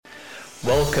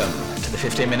Welcome to the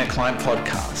 15-Minute Client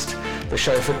Podcast, the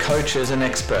show for coaches and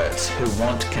experts who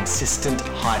want consistent,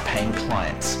 high-paying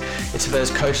clients. It's for those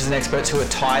coaches and experts who are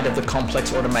tired of the complex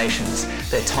automations.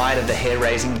 They're tired of the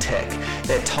hair-raising tech.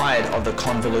 They're tired of the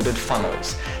convoluted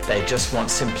funnels. They just want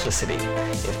simplicity.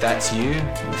 If that's you,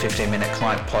 the 15-Minute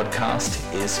Client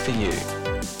Podcast is for you.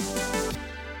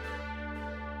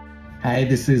 Hey,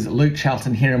 this is Luke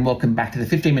Charlton here and welcome back to the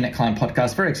 15-Minute Client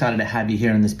Podcast. Very excited to have you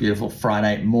here on this beautiful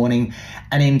Friday morning.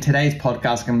 And in today's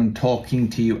podcast, I'm going to be talking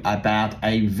to you about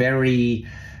a very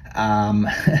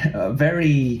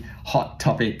hot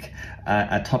topic,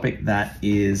 a topic that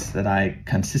I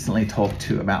consistently talk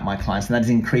to about my clients, and that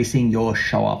is increasing your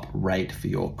show-up rate for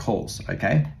your calls,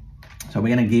 okay? So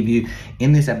we're going to give you,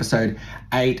 in this episode,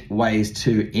 8 ways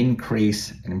to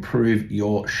increase and improve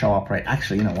your show-up rate.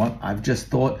 Actually, you know what? I've just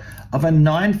thought of a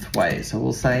 9th way. So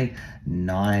we'll say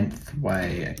 9th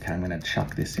way. Okay, I'm going to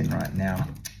chuck this in right now.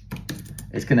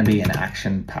 It's going to be an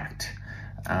action-packed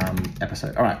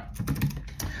episode. All right.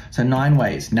 So 9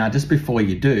 ways. Now, just before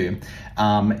you do,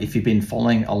 if you've been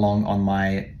following along on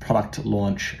my product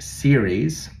launch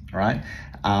series, right?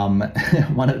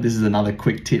 This is another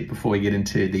quick tip before we get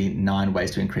into the 9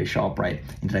 ways to increase show-up rate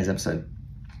in today's episode.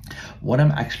 What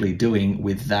I'm actually doing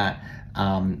with that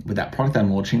product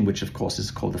I'm launching, which of course is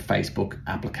called the Facebook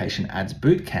Application Ads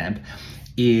Bootcamp,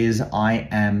 is I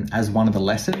am, as one of the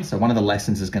lessons, so one of the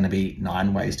lessons is going to be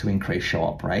 9 ways to increase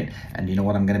show-up rate. And you know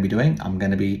what I'm going to be doing? I'm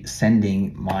going to be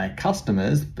sending my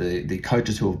customers, the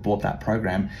coaches who have bought that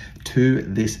program, to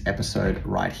this episode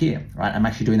right here, right? I'm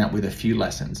actually doing that with a few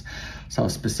lessons. So I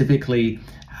specifically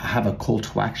have a call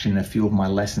to action in a few of my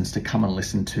lessons to come and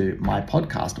listen to my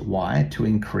podcast. Why? To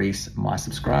increase my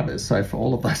subscribers. So for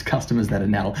all of those customers that are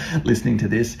now listening to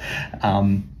this,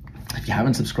 if you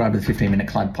haven't subscribed to the 15-Minute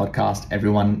Client Podcast,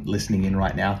 everyone listening in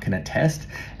right now can attest,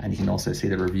 and you can also see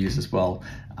the reviews as well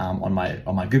on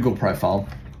my Google profile,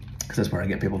 because that's where I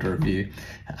get people to review,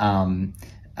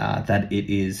 that it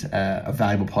is a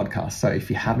valuable podcast. So if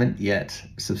you haven't yet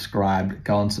subscribed,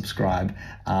 go and subscribe,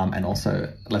 and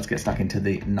also let's get stuck into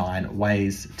the 9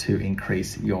 ways to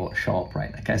increase your show-up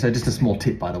rate. Okay, so just a small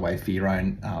tip, by the way, for your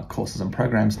own courses and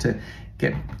programs to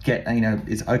get,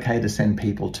 it's okay to send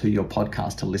people to your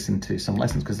podcast to listen to some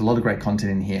lessons, because there's a lot of great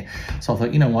content in here. So I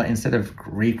thought, you know what, instead of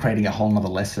recreating a whole nother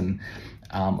lesson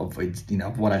of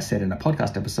what I said in a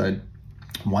podcast episode,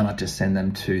 why not just send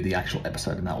them to the actual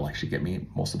episode, and that will actually get me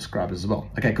more subscribers as well.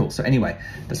 Okay, cool. So anyway,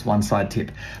 that's one side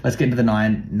tip. Let's get into the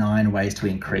nine ways to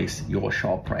increase your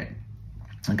show-up rate.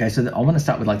 Okay, so I want to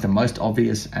start with like the most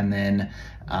obvious, and then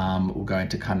we'll go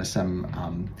into kind of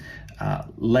some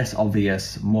less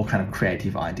obvious, more kind of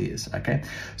creative ideas. Okay,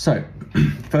 so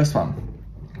first one,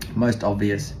 most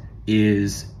obvious,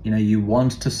 is you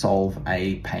want to solve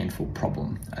a painful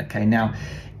problem. Okay, now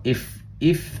if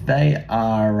they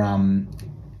are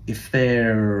if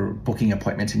they're booking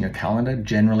appointments in your calendar,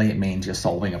 generally it means you're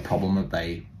solving a problem that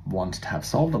they want to have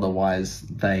solved. Otherwise,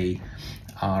 they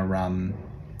are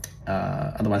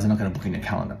otherwise they're not going to book in your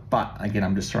calendar. But again,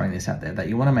 I'm just throwing this out there that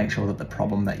you want to make sure that the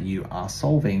problem that you are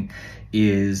solving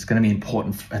is going to be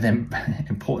important for them,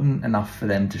 important enough for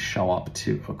them to show up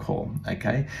to a call.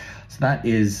 Okay, so that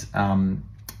is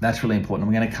that's really important.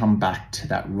 We're going to come back to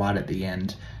that right at the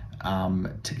end,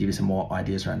 to give you some more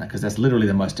ideas around that, because that's literally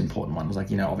the most important one. It's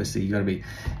like, obviously you got to be,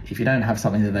 if you don't have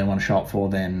something that they want to show up for,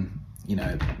 then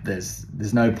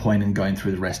there's no point in going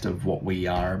through the rest of what we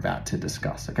are about to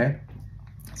discuss. Okay,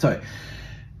 so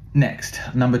next,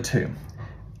 number 2,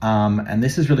 and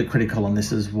this is really critical, and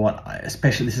this is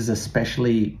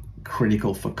especially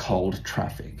critical for cold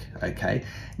traffic. Okay,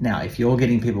 now if you're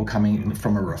getting people coming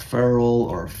from a referral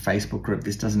or a Facebook group,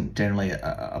 this doesn't generally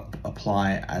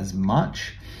apply as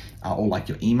much, or like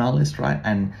your email list, right?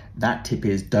 And that tip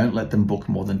is, don't let them book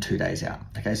more than 2 days out.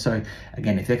 Okay, so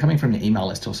again, if they're coming from your email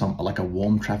list or some like a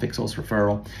warm traffic source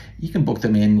referral, you can book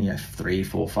them in 3,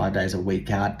 4, 5 days a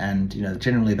week out, and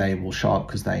generally they will show up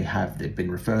because they've been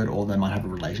referred, or they might have a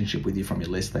relationship with you from your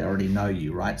list. They already know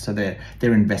you, right? So they're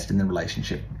invested in the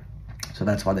relationship. So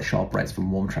that's why the show-up rates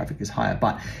from warm traffic is higher.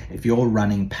 But if you're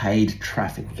running paid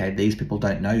traffic, okay, these people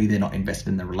don't know you, they're not invested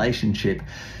in the relationship,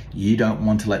 you don't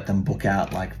want to let them book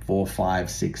out like 4, 5,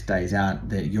 6 days out.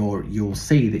 That you'll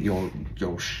see that your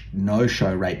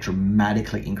no-show rate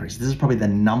dramatically increases. This is probably the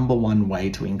number 1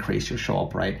 way to increase your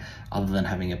show-up rate, other than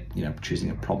having choosing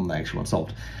a problem they actually want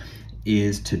solved,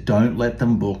 is to don't let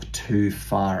them book too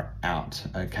far out.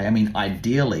 Okay, I mean,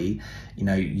 ideally,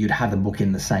 you'd have them book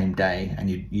in the same day and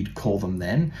you'd call them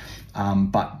then,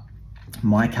 but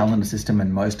my calendar system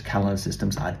and most calendar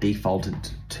systems are defaulted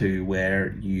to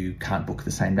where you can't book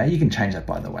the same day. You can change that,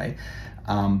 by the way.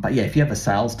 But yeah, if you have a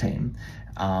sales team,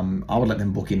 I would let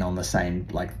them book in the same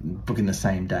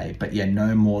day. But yeah,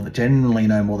 generally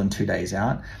no more than 2 days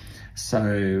out.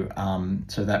 So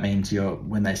that means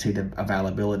when they see the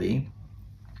availability,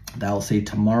 they'll see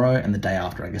tomorrow and the day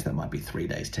after. I guess that might be 3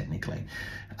 days technically.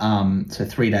 So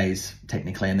 3 days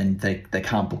technically, and then they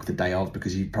can't book the day of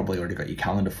because you've probably already got your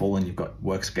calendar full and you've got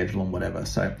work schedule and whatever.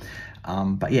 So,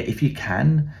 but yeah, if you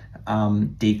can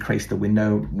decrease the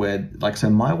window so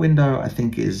my window I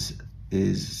think is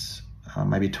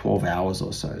maybe 12 hours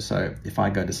or so. So if I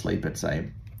go to sleep at say,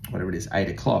 whatever it is, 8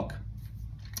 o'clock,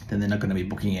 then they're not going to be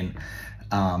booking in,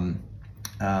 I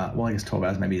guess 12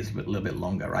 hours maybe is a little bit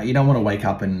longer, right? You don't want to wake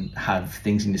up and have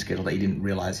things in your schedule that you didn't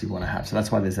realize you want to have. So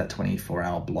that's why there's that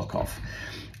 24-hour block off.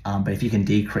 But if you can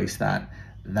decrease that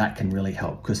can really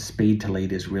help, because speed to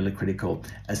lead is really critical,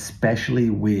 especially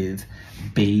with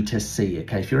B2C,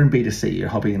 okay? If you're in B2C, you're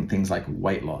helping in things like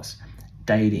weight loss,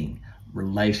 dating,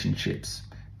 relationships.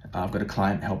 I've got a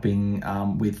client helping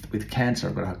with cancer.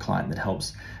 I've got a client that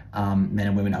helps men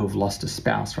and women who have lost a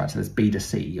spouse, right? So there's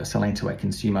B2C, you're selling to a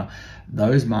consumer.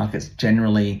 Those markets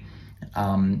generally,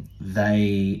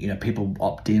 people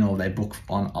opt in or they book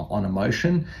on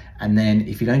emotion. And then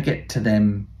if you don't get to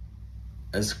them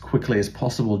as quickly as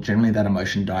possible, generally that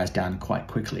emotion dies down quite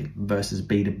quickly, versus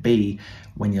B2B,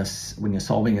 when you're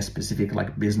solving a specific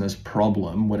business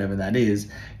problem, whatever that is,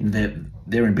 they're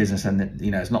in business, and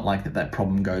it's not like that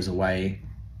problem goes away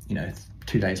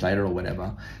 2 days later or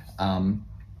whatever.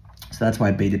 So that's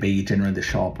why B2B, generally the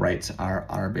show up rates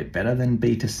are a bit better than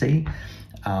B2C,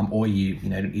 or you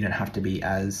don't have to be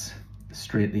as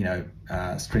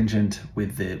stringent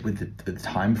with the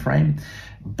time frame.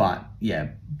 But yeah,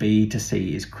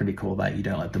 B2C is critical that you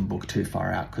don't let them book too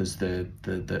far out, because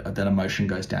that emotion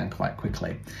goes down quite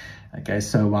quickly. Okay,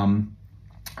 so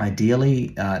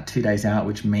ideally 2 days out,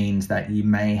 which means that you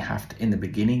may have to, in the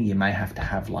beginning, you may have to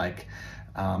have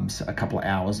a couple of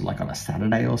hours on a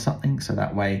Saturday or something. So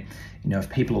that way, if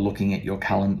people are looking at your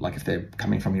calendar, if they're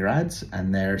coming from your ads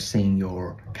and they're seeing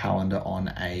your calendar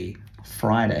on a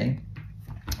Friday,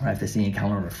 right? If they're seeing your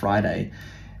calendar on a Friday,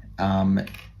 if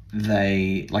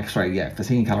they're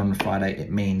seeing your calendar on a Friday,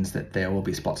 it means that there will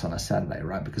be spots on a Saturday,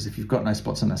 right? Because if you've got no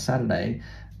spots on a Saturday,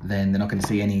 then they're not going to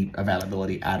see any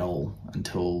availability at all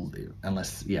until they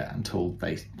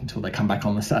come back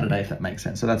on the Saturday, if that makes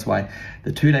sense. So that's why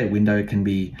the 2 day window can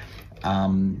be,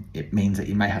 it means that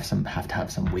you may have to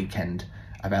have some weekend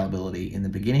availability in the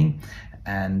beginning,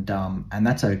 and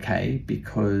that's okay,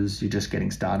 because you're just getting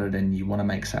started and you want to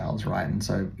make sales, right? And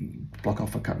so block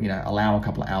off allow a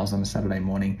couple of hours on a Saturday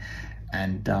morning.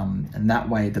 And that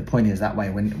way, the point is that way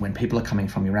when people are coming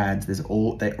from your ads,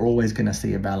 they're always going to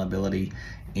see availability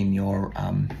in your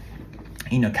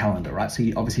calendar, right? So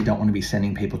you obviously don't want to be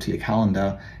sending people to your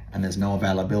calendar and there's no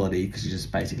availability, because you're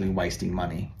just basically wasting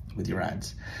money with your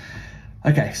ads.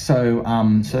 Okay, so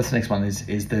that's the next one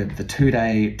is the 2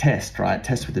 day test, right?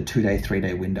 Test with the 2 day, 3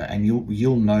 day window, and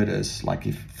you'll notice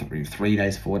if 3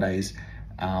 days, 4 days,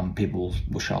 people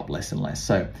will show up less and less.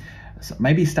 So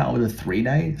maybe start with a 3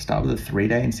 day,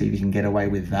 and see if you can get away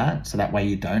with that. So that way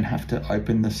you don't have to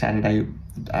open the Saturday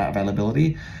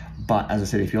availability. But as I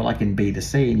said, if you're in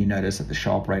B2C and you notice that the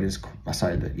show up rate is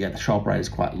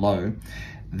quite low,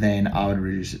 then I would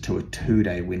reduce it to a 2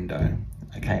 day window.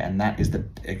 Okay, and that is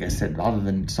like I said, rather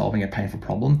than solving a painful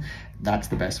problem, that's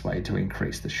the best way to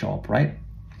increase the show up rate.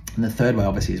 And the third way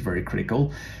obviously is very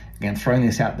critical. Again, throwing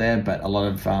this out there, but a lot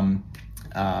of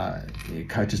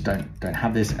coaches don't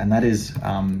have this, and that is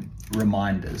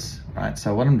reminders, right?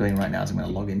 So what I'm doing right now is I'm going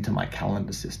to log into my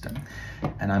calendar system,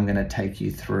 and I'm going to take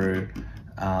you through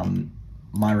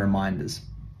my reminders.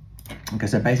 Okay,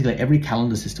 so basically every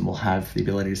calendar system will have the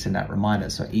ability to send out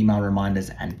reminders, so email reminders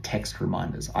and text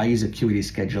reminders. I use Acuity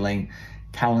Scheduling.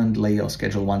 Calendly or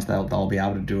Schedule Once, they'll be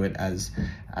able to do it as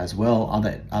well.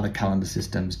 Other calendar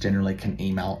systems generally can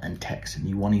email and text, and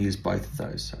you want to use both of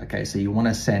those. Okay, so you want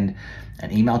to send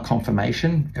an email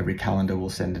confirmation. Every calendar will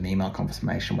send an email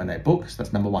confirmation when they book. So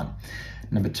that's number one.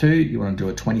 Number two, you want to do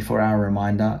a 24-hour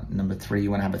reminder. Number three,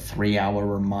 you want to have a 3-hour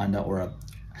reminder,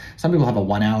 some people have a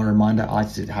 1-hour reminder. I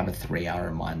like to have a 3-hour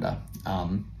reminder.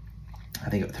 I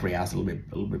think 3 hours is a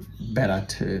little bit better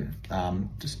to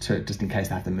just in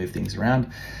case I have to move things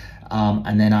around.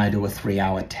 And then I do a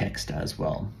 3-hour text as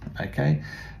well. Okay.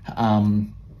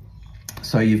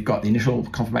 So you've got the initial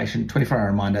confirmation, 24-hour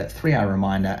reminder, 3-hour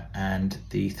reminder, and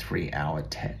the 3-hour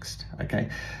text. Okay.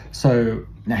 So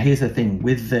now here's the thing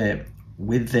with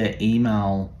the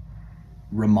email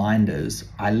reminders,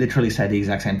 I literally say the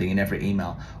exact same thing in every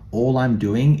email. all I'm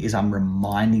doing is I'm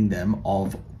reminding them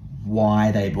of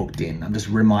why they booked in. I'm just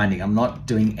reminding. I'm not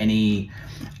doing any,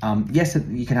 yes,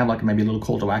 you can have like maybe a little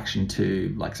call to action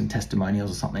to like some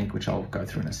testimonials or something, which I'll go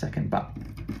through in a second, but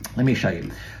let me show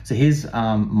you. So here's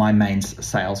my main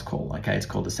sales call. Okay, it's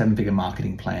called the 7-Figure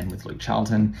Marketing Plan with Luke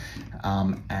Charlton.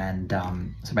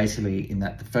 So basically in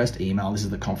the first email, this is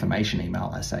the confirmation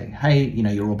email. I say, hey,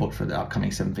 you're all booked for the upcoming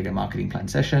 7-Figure Marketing Plan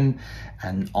session,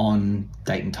 and on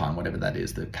date and time, whatever that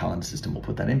is, the calendar system will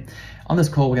put that in. On this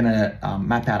call, we're going to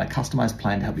map out a customized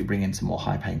plan to help you bring in some more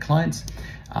high-paying clients.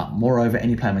 Moreover,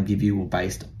 any plan I give you will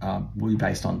be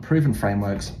based on proven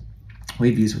frameworks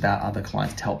we've used with our other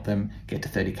clients to help them get to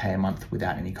 30K a month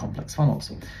without any complex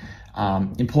funnels.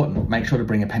 Important, make sure to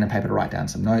bring a pen and paper to write down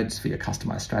some notes for your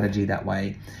customized strategy. That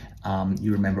way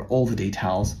you remember all the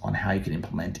details on how you can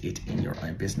implement it in your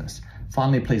own business.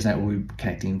 Finally, please note we'll be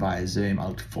connecting via Zoom. I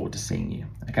look forward to seeing you.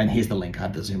 Okay, and here's the link. I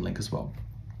have the Zoom link as well.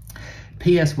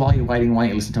 PS, while you're waiting, why don't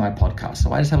you listen to my podcast?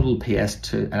 So I just have a little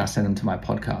PS and I send them to my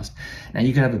podcast. Now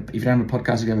you can have if you don't have a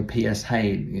podcast, you can have a PS,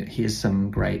 hey, here's some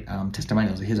great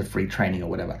testimonials, or here's a free training or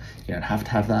whatever. You don't have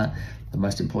to have that. The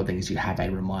most important thing is you have a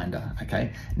reminder,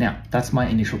 okay? Now, that's my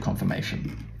initial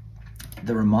confirmation.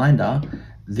 The reminder,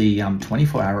 the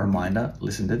 24-hour reminder,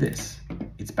 listen to this.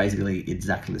 It's basically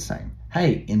exactly the same.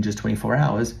 Hey, in just 24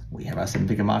 hours, we have our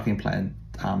 7-Figure Marketing Plan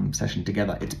session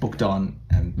together. It's booked on,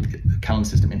 and the calendar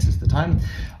system inserts the time.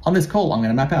 On this call, I'm going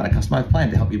to map out a customized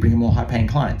plan to help you bring in more high-paying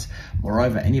clients.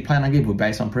 Moreover, any plan I give will be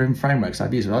based on proven frameworks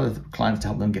I've used with other clients to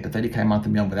help them get to 30K a month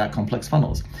and beyond without complex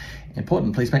funnels.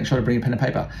 Important, please make sure to bring a pen and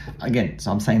paper. Again,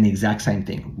 so I'm saying the exact same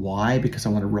thing. Why? Because I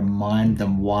want to remind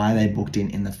them why they booked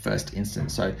in the first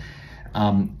instance. So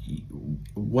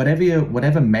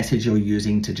whatever message you're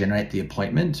using to generate the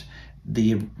appointment,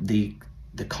 the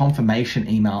confirmation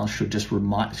email should just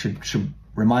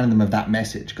remind them of that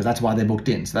message, because that's why they booked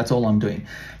in. So that's all I'm doing.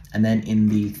 And then in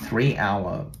the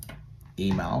 3-hour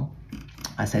email,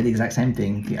 I say the exact same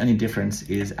thing. The only difference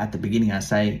is at the beginning I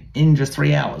say, in just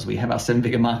 3 hours, we have our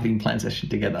 7-Figure Marketing Plan session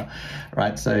together,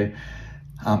 right? So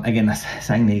again, that's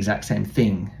saying the exact same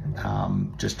thing,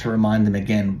 just to remind them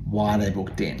again why they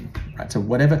booked in, right? So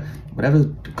whatever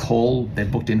call they're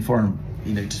booked in for, and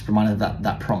just remind them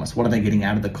that promise. What are they getting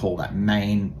out of the call? That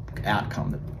main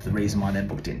outcome, the reason why they're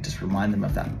booked in. Just remind them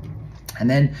of that. And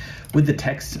then with the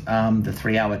text, the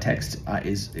 3-hour text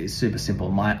is super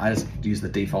simple. I just use the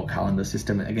default calendar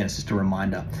system. Again, it's just a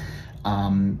reminder.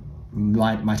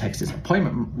 My text is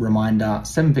appointment reminder,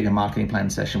 7-Figure Marketing Plan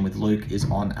session with Luke is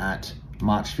on at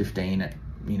March 15 at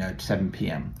 7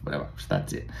 p.m. whatever. So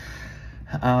that's it.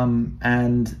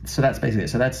 And so that's basically it.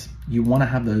 So you want to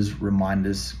have those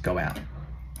reminders go out.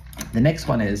 The next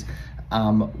one is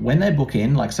when they book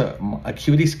in,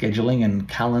 Acuity scheduling and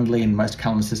Calendly, and most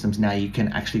calendar systems now, you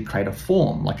can actually create a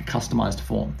form, like a customized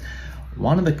form.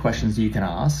 One of the questions you can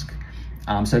ask,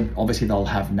 so obviously they'll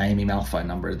have name, email, phone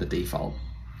number as the default,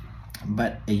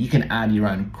 but you can add your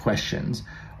own questions.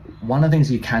 One of the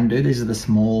things you can do, these are the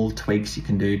small tweaks you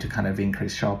can do to kind of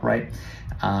increase show-up rate.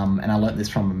 And I learned this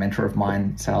from a mentor of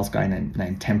mine, sales guy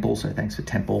named Temple. So thanks for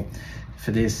Temple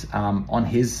for this. On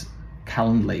his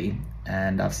Calendly,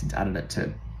 and I've since added it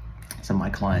to some of my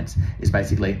clients, is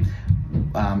basically,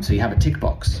 so you have a tick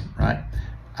box, right?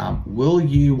 Will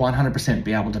you 100%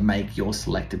 be able to make your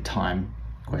selected time, ?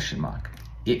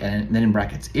 And then in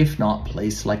brackets, if not,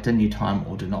 please select a new time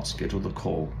or do not schedule the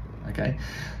call. Okay,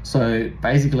 so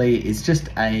basically it's just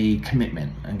a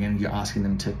commitment. Again, you're asking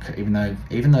them to, even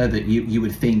though that you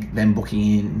would think them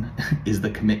booking in is the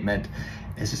commitment,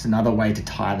 it's just another way to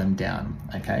tie them down.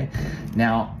 Okay,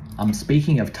 now I'm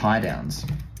speaking of tie downs.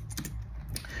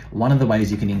 One of the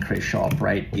ways you can increase show-up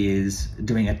rate is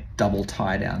doing a double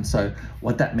tie down. So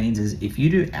what that means is if you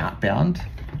do outbound,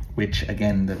 which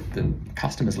again, the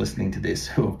customers listening to this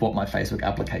who have bought my Facebook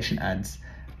application ads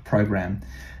program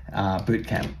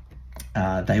bootcamp,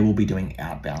 they will be doing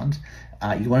outbound.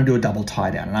 You want to do a double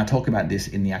tie down, and I talk about this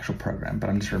in the actual program, but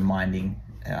I'm just reminding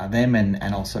them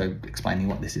and also explaining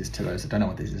what this is to those that don't know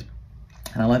what this is.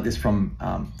 And I learned this from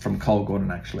Cole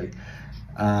Gordon actually.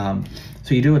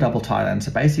 So you do a double tie down.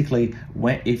 So basically,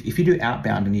 if you do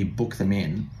outbound and you book them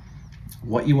in,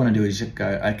 what you want to do is just go,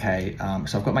 okay,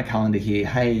 so I've got my calendar here.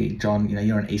 Hey, John,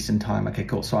 you're on Eastern time. Okay,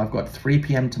 cool. So I've got 3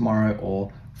 p.m. tomorrow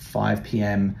or 5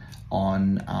 p.m.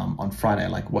 on Friday.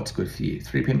 Like, what's good for you?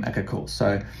 3 p.m. Okay, cool.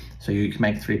 So you can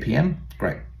make 3 p.m.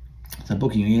 Great. So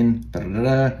booking you in,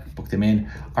 book them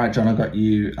in. All right, John, I got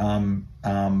you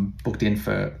booked in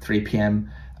for 3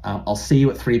 p.m. I'll see you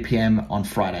at 3 p.m. on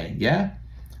Friday. Yeah.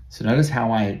 So notice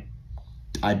how I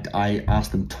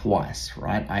asked them twice,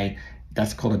 right?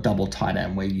 That's called a double tie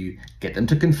down, where you get them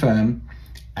to confirm,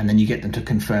 and then you get them to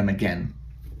confirm again.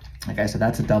 Okay, so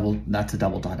that's a double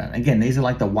tie down. Again, these are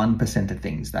like the 1% of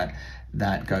things that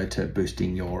go to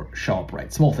boosting your show up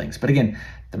rate. Small things, but again,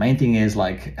 the main thing is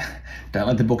like, don't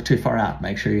let the book too far out.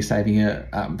 Make sure you're solving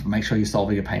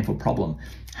a painful problem.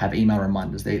 Have email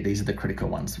reminders. These are the critical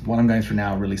ones. What I'm going through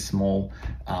now are really small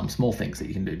things that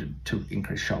you can do to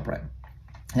increase show up rate.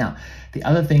 Now, the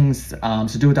other things, so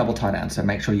do a double tie down. So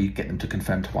make sure you get them to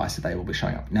confirm twice that they will be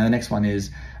showing up. Now, the next one is,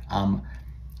 so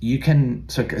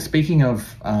speaking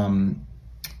of,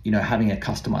 having a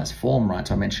customized form, right?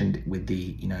 So I mentioned with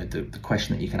the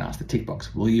question that you can ask, the tick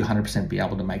box, will you 100% be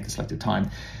able to make the selected time?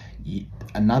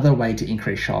 Another way to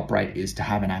increase show up rate is to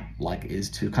have an app, is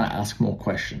to kind of ask more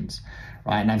questions,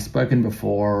 right? And I've spoken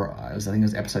before, I think it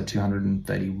was episode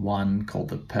 231 called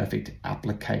the perfect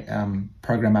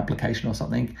program application or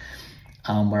something,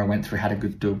 where I went through how to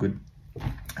do a good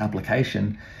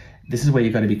application. This is where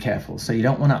you've got to be careful. So you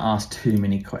don't want to ask too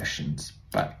many questions,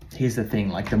 but here's the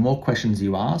thing, the more questions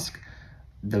you ask,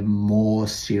 the more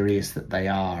serious that they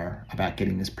are about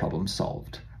getting this problem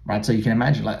solved, right? So you can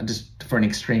imagine, just for an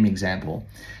extreme example,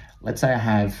 let's say I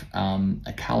have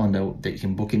a calendar that you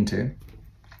can book into.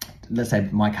 Let's say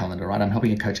my calendar, right? I'm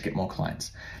helping a coach get more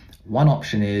clients. One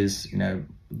option is,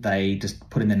 they just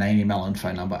put in their name, email, and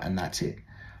phone number, and that's it.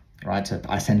 Right, so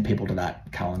I send people to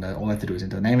that calendar. All I have to do is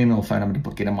enter the name, email, phone number to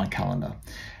book it in my calendar.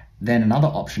 Then another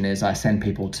option is I send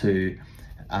people to,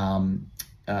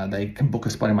 they can book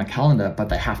a spot in my calendar, but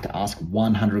they have to ask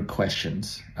 100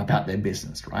 questions about their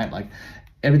business, right?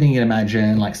 Everything you can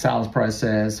imagine, sales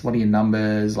process, what are your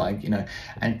numbers,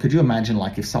 and could you imagine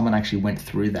if someone actually went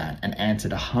through that and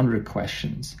answered 100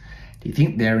 questions? Do you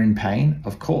think they're in pain?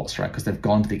 Of course, right? Because they've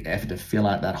gone to the effort to fill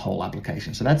out that whole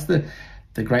application. So that's the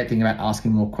great thing about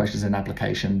asking more questions in an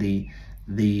application. The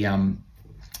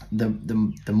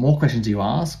more questions you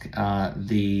ask,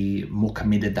 the more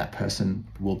committed that person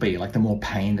will be, the more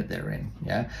pain that they're in.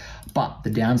 Yeah. But the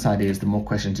downside is the more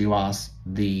questions you ask,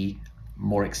 the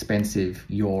more expensive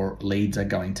your leads are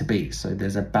going to be. So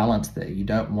there's a balance there. You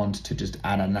don't want to just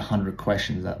add in 100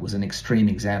 questions. That was an extreme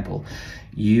example.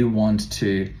 You want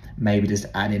to maybe just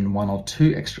add in 1 or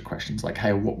 2 extra questions,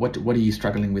 hey, what are you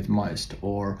struggling with most?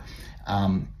 Or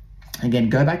again,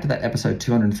 go back to that episode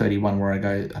 231 where I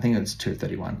think it's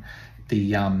 231,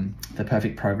 the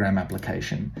perfect program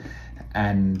application,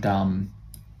 and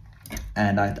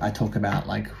I talk about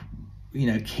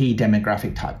key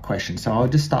demographic type questions. So I'll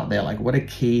just start there. What are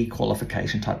key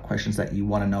qualification type questions that you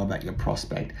want to know about your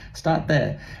prospect? Start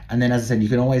there, and then as I said, you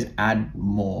can always add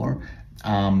more.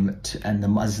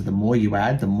 The more you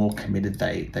add, the more committed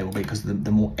they will be, because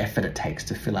the more effort it takes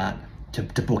to fill out, to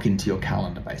book into your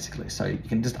calendar, basically. So you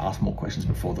can just ask more questions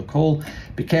before the call.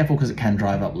 Be careful, because it can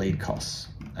drive up lead costs,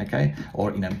 okay?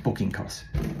 Or, booking costs.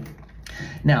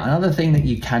 Now, another thing that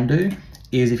you can do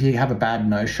is, if you have a bad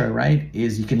no-show rate,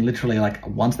 is you can literally,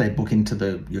 once they book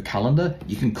into your calendar,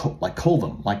 you can call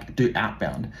them, do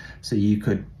outbound. So you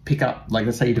could pick up,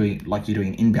 let's say you're doing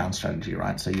an inbound strategy,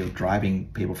 right? So you're driving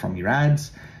people from your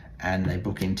ads and they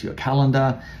book into your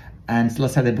calendar. And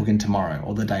let's say they book in tomorrow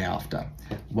or the day after.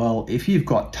 Well, if you've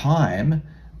got time,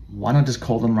 why not just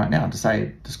call them right now? Just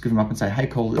give them up and say, hey,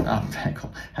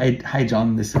 hey,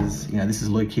 John, this is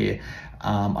Luke here.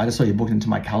 I just saw you booked into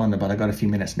my calendar, but I got a few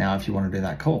minutes now if you want to do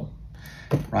that call,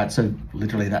 right? So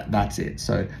literally that's it.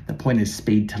 So the point is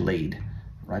speed to lead,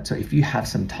 right? So if you have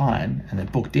some time and they're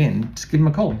booked in, just give them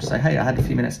a call. Just say, hey, I had a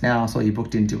few minutes now. I saw you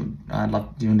booked in. Do you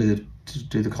want to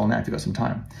do the call now if you've got some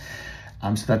time?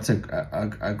 So that's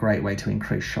a great way to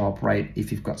increase show up rate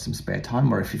if you've got some spare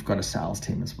time, or if you've got a sales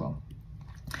team as well.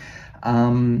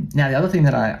 Now, the other thing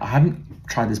that I haven't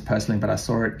tried this personally, but I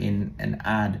saw it in an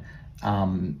ad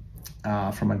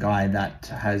from a guy that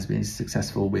has been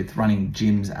successful with running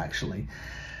gyms, actually.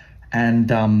 And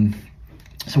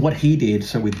so what he did,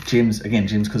 so with gyms,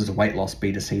 because it's a weight loss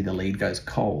B2C, the lead goes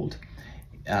cold.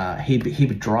 He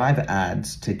would drive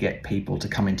ads to get people to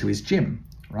come into his gym,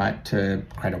 right, to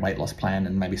create a weight loss plan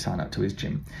and maybe sign up to his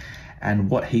gym. And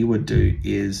what he would do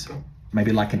is maybe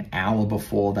an hour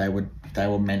before they were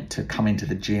meant to come into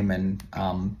the gym and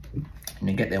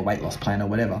get their weight loss plan or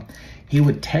whatever, he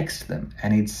would text them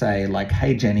and he'd say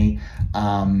hey, Jenny,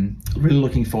 really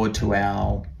looking forward to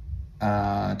our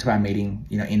meeting,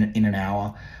 in an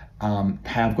hour.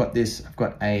 Hey, I've got a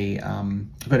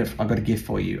gift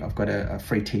for you. I've got a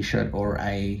free t-shirt or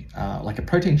a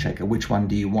protein shaker. Which one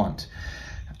do you want?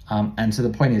 And so the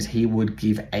point is, he would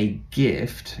give a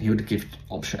gift. He would give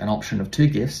an option of 2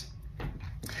 gifts,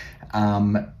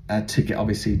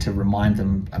 to remind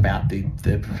them about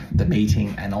the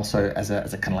meeting, and also as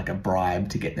a kind of a bribe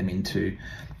to get them into,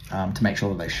 to make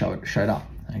sure that they showed up.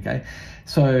 Okay,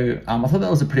 so I thought that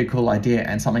was a pretty cool idea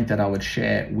and something that I would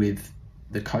share with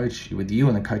the coach, with you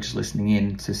and the coaches listening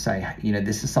in, to say, you know,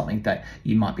 this is something that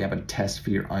you might be able to test for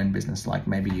your own business. Like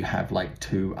maybe you have like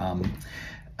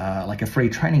like a free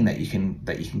training that you can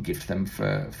gift them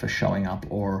for showing up,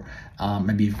 or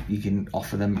maybe you can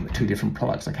offer them 2 different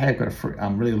products. Like, hey, I've got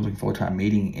I'm really looking forward to our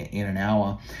meeting in an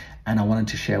hour, and I wanted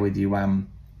to share with you,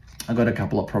 I've got a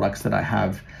couple of products that I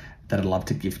have that I'd love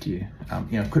to gift you.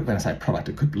 You know, when I say product,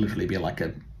 it could literally be like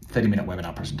a 30-minute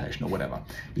webinar presentation or whatever.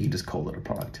 You can just call it a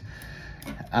product.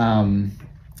 And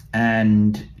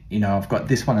you know, I've got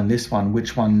this one and this one.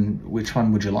 Which one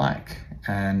would you like?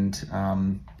 And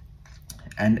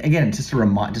again, just to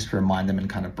remind them and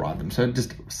kind of bribe them. So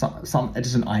just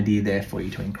just an idea there for you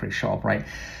to increase show up rate.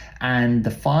 And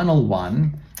the final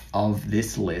one of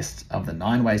this list of the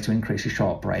 9 ways to increase your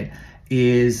show up rate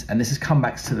is, and this comes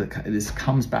back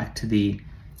to the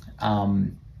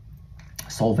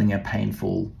solving a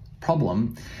painful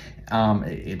problem.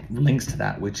 It links to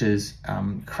that, which is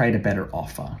create a better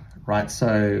offer, right?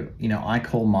 So, you know, I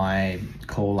call my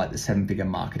call like the 7-figure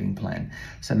marketing plan.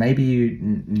 So maybe you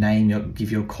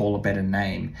give your call a better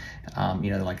name,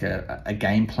 you know, like a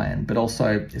game plan. But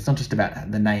also, it's not just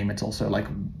about the name. It's also like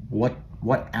what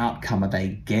outcome are they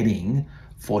getting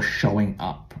for showing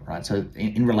up, right? So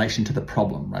in relation to the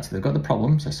problem, right? So they've got the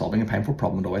problem, so solving a painful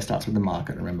problem. It always starts with the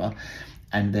market, remember?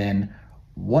 And then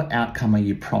what outcome are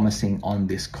you promising on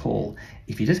this call?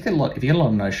 If you get a lot of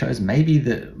no-shows, maybe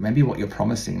what you're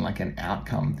promising, like an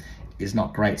outcome, is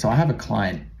not great. So I have a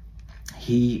client,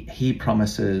 he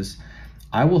promises,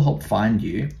 I will help find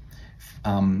you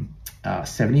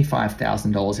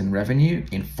 $75,000 in revenue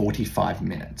in 45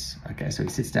 minutes. Okay, so he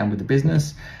sits down with the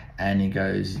business and he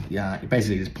goes, yeah, he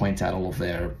basically just points out all of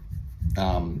their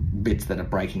bits that are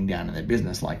breaking down in their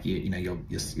business. Like you know, your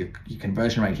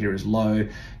conversion rate here is low,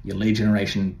 your lead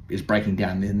generation is breaking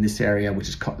down in this area, which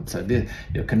is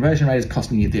your conversion rate is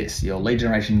costing you this, your lead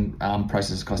generation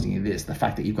process is costing you this, the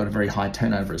fact that you've got a very high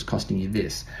turnover is costing you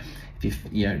this. If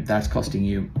you know, that's costing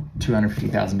you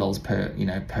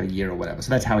 $250,000 per year or whatever.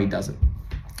 So that's how he does it.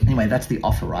 Anyway, that's the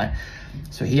offer, right?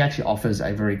 So he actually offers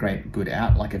a very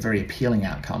like a very appealing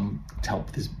outcome to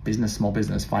help this small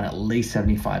business find at least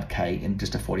 75K in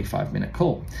just a 45-minute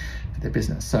call for their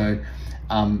business. So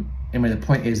anyway, the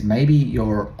point is, maybe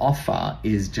your offer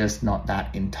is just not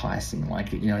that enticing.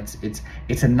 Like, you know,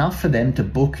 it's enough for them to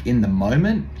book in the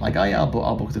moment, like, oh yeah,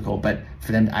 I'll book the call, but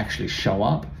for them to actually show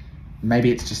up, maybe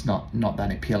it's just not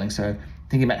that appealing. So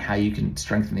thinking about how you can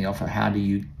strengthen the offer, how do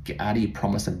you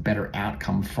promise a better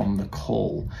outcome from the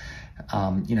call?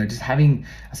 You know, just having,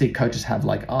 I see coaches have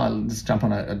like, oh, let's jump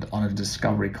on a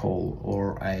discovery call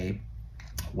or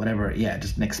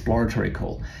just an exploratory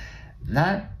call.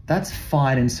 That's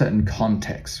fine in certain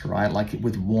contexts, right? Like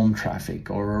with warm traffic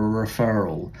or a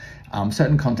referral.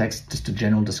 Certain contexts, just a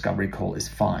general discovery call is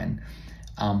fine.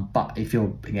 But if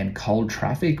you're, again, cold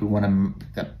traffic,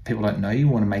 that people don't know you,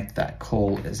 want to make that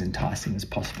call as enticing as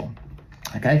possible.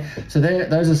 Okay, so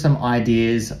those are some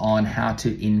ideas on how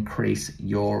to increase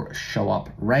your show up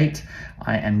rate.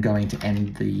 I am going to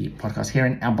end the podcast here.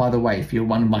 And by the way, if you're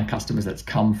one of my customers that's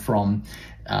come from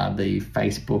the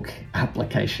Facebook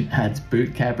application ads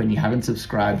bootcamp and you haven't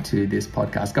subscribed to this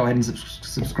podcast, go ahead and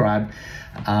subscribe.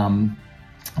 I'm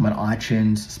on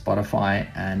iTunes, Spotify,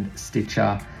 and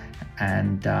Stitcher.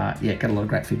 And get a lot of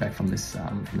great feedback from this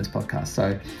podcast.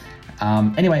 So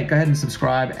anyway, go ahead and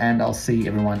subscribe, and I'll see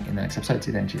everyone in the next episode. See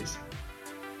you then. Cheers.